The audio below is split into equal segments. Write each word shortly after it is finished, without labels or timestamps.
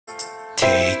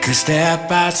Take a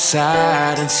step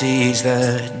outside and seize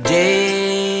the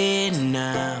day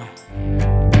now.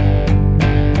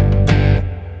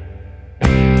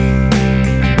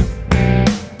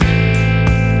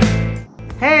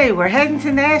 Hey, we're heading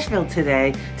to Nashville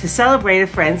today to celebrate a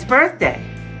friend's birthday.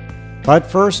 But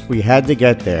first, we had to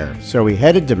get there, so we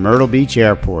headed to Myrtle Beach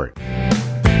Airport.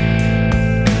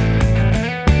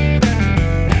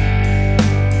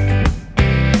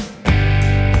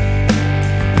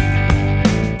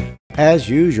 As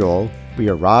usual, we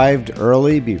arrived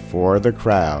early before the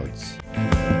crowds.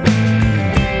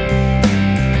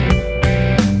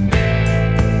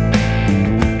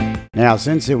 Now,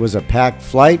 since it was a packed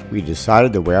flight, we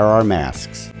decided to wear our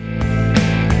masks.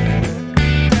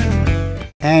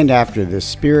 And after the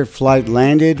Spirit flight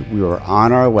landed, we were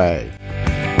on our way.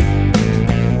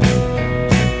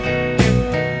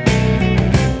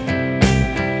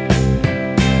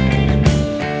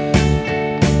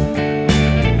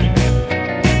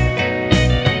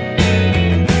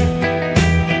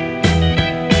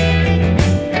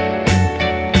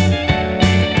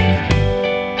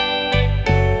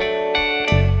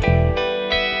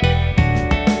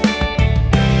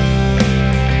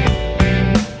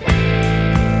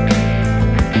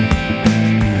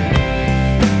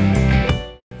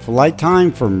 Flight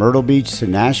time from Myrtle Beach to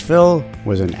Nashville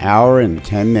was 1 hour and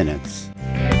 10 minutes.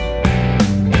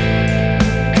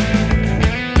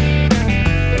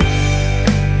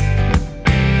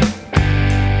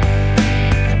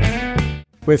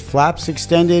 With flaps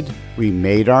extended, we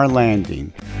made our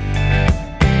landing.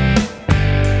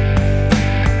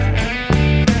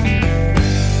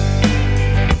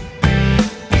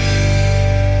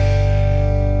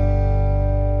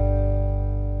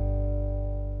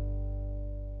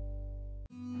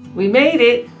 We made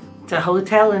it to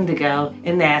Hotel Indigo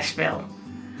in Nashville.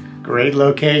 Great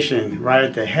location, right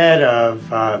at the head of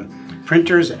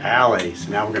Printer's Alley. So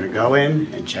now we're going to go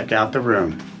in and check out the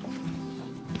room.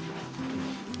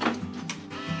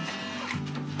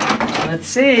 Let's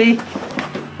see.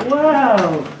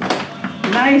 Whoa,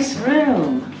 nice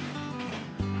room.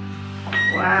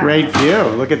 Wow. Great view,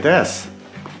 look at this.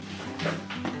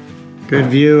 Good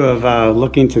view of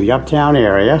looking to the uptown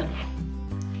area.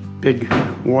 Big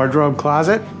wardrobe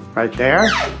closet right there.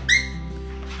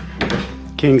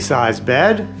 King size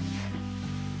bed.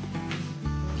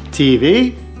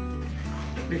 TV.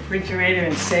 Refrigerator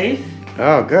and safe.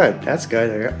 Oh, good. That's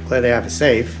good. I'm glad they have a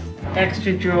safe.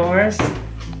 Extra drawers.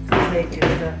 Take your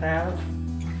stuff out.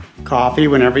 Coffee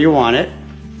whenever you want it.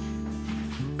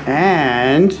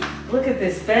 And Look at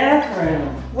this bathroom.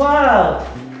 Whoa.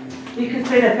 You could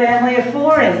fit a family of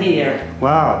 4 in here.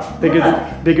 wow,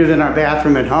 bigger than our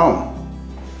bathroom at home.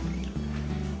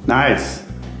 Nice.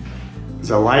 There's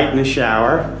a light in the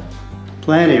shower.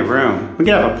 Plenty of room. We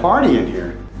could have a party in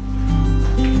here.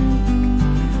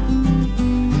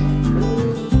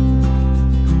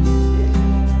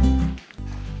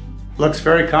 Looks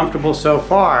very comfortable so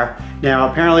far.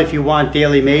 Now, apparently if you want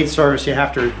daily maid service, you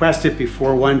have to request it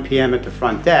before 1 p.m. at the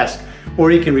front desk, or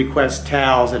you can request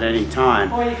towels at any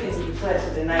time. Or you can request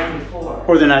it the night before.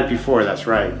 Or the night before, that's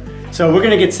right. So we're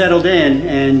gonna get settled in,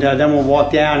 and then we'll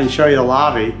walk down and show you the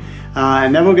lobby.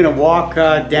 And then we're gonna walk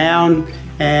down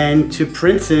and to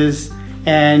Prince's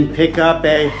and pick up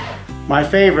my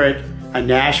favorite, a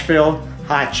Nashville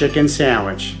hot chicken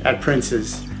sandwich at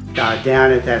Prince's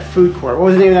down at that food court. What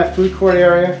was the name of that food court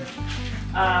area?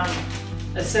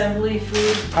 Assembly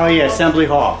food. Oh yeah, Assembly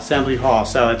Hall.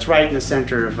 So it's right in the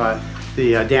center of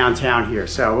the downtown here.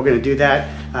 So we're gonna do that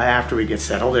after we get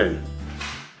settled in.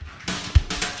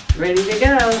 Ready to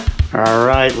go. All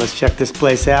right, let's check this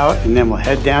place out and then we'll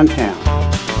head downtown.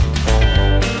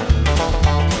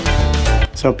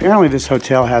 So apparently this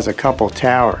hotel has a couple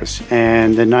towers,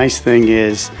 and the nice thing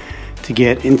is to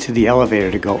get into the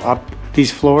elevator to go up these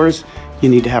floors, you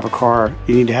need to have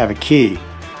a key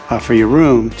for your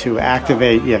room to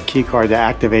activate, key card to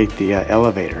activate the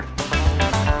elevator.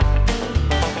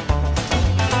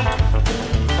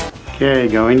 Okay,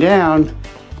 going down.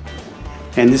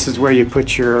 And this is where you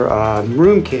put your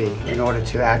room key in order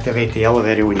to activate the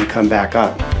elevator when you come back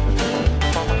up.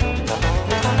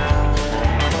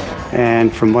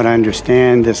 And from what I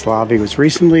understand, this lobby was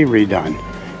recently redone.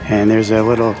 And there's a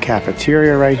little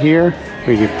cafeteria right here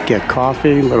where you can get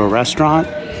coffee, a little restaurant.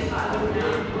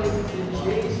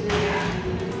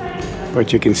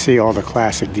 But you can see all the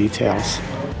classic details.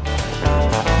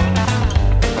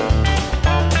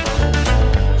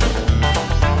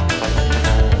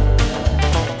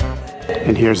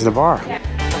 And here's the bar.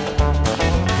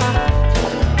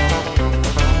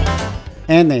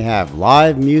 And they have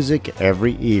live music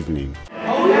every evening.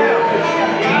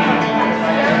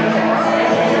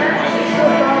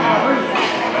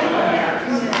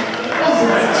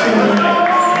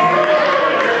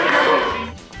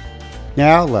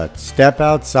 Now let's step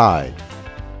outside.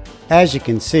 As you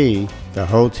can see, the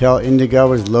Hotel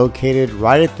Indigo is located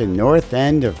right at the north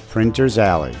end of Printers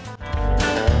Alley.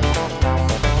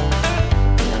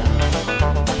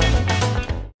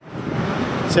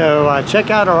 So check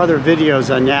out our other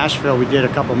videos on Nashville we did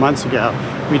a couple months ago.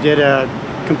 We did a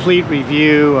complete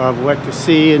review of what to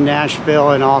see in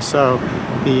Nashville and also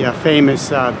the famous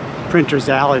Printers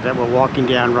Alley that we're walking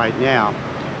down right now.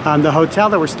 The hotel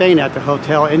that we're staying at, the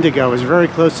Hotel Indigo, is very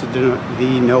close to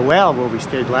the Noel where we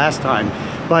stayed last time,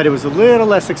 but it was a little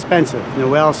less expensive.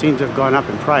 Noel seems to have gone up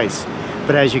in price,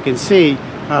 but as you can see,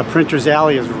 Printers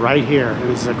Alley is right here,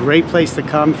 and it's a great place to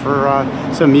come for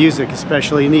some music,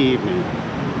 especially in the evening.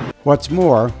 What's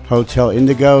more, Hotel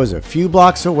Indigo is a few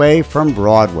blocks away from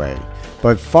Broadway,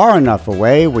 but far enough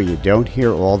away where you don't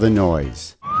hear all the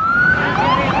noise.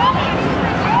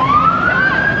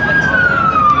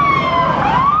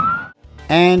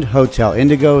 And Hotel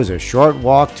Indigo is a short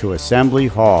walk to Assembly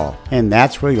Hall, and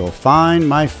that's where you'll find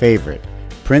my favorite,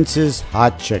 Prince's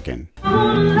Hot Chicken.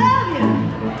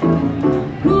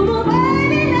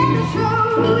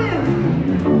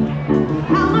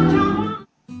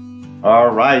 All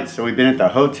right, so we've been at the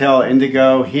Hotel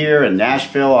Indigo here in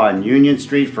Nashville on Union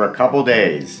Street for a couple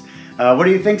days. What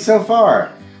do you think so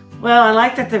far? Well, I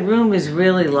like that the room is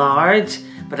really large,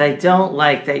 but I don't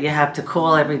like that you have to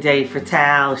call every day for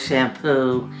towels,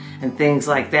 shampoo, and things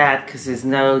like that because there's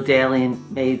no daily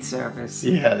maid service.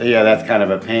 Yeah, that's kind of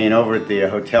a pain. Over at the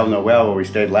Hotel Noel where we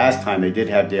stayed last time, they did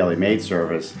have daily maid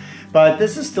service. But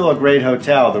this is still a great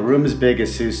hotel. The room is big,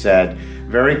 as Sue said.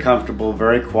 Very comfortable,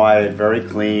 very quiet, very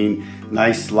clean.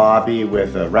 Nice lobby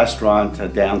with a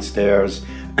restaurant downstairs.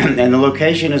 And the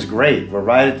location is great. We're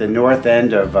right at the north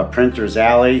end of Printers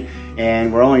Alley,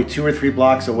 and we're only 2 or 3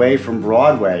 blocks away from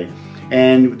Broadway.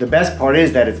 And the best part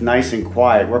is that it's nice and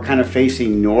quiet. We're kind of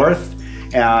facing north,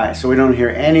 so we don't hear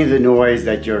any of the noise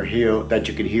that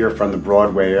you can hear from the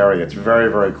Broadway area. It's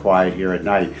very, very quiet here at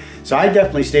night. So I'd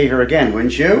definitely stay here again,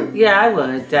 wouldn't you? Yeah, I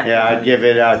would, definitely. Yeah, I'd give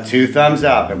it 2 thumbs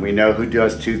up, and we know who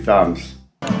does 2 thumbs.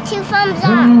 2 thumbs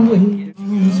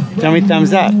up. Tell me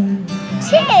thumbs up.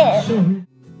 2.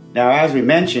 Now, as we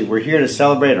mentioned, we're here to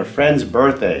celebrate a friend's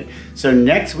birthday. So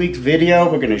next week's video,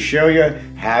 we're going to show you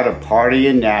how to party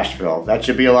in Nashville. That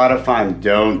should be a lot of fun.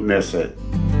 Don't miss it.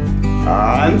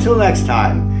 Until next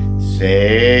time,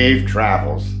 safe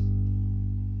travels.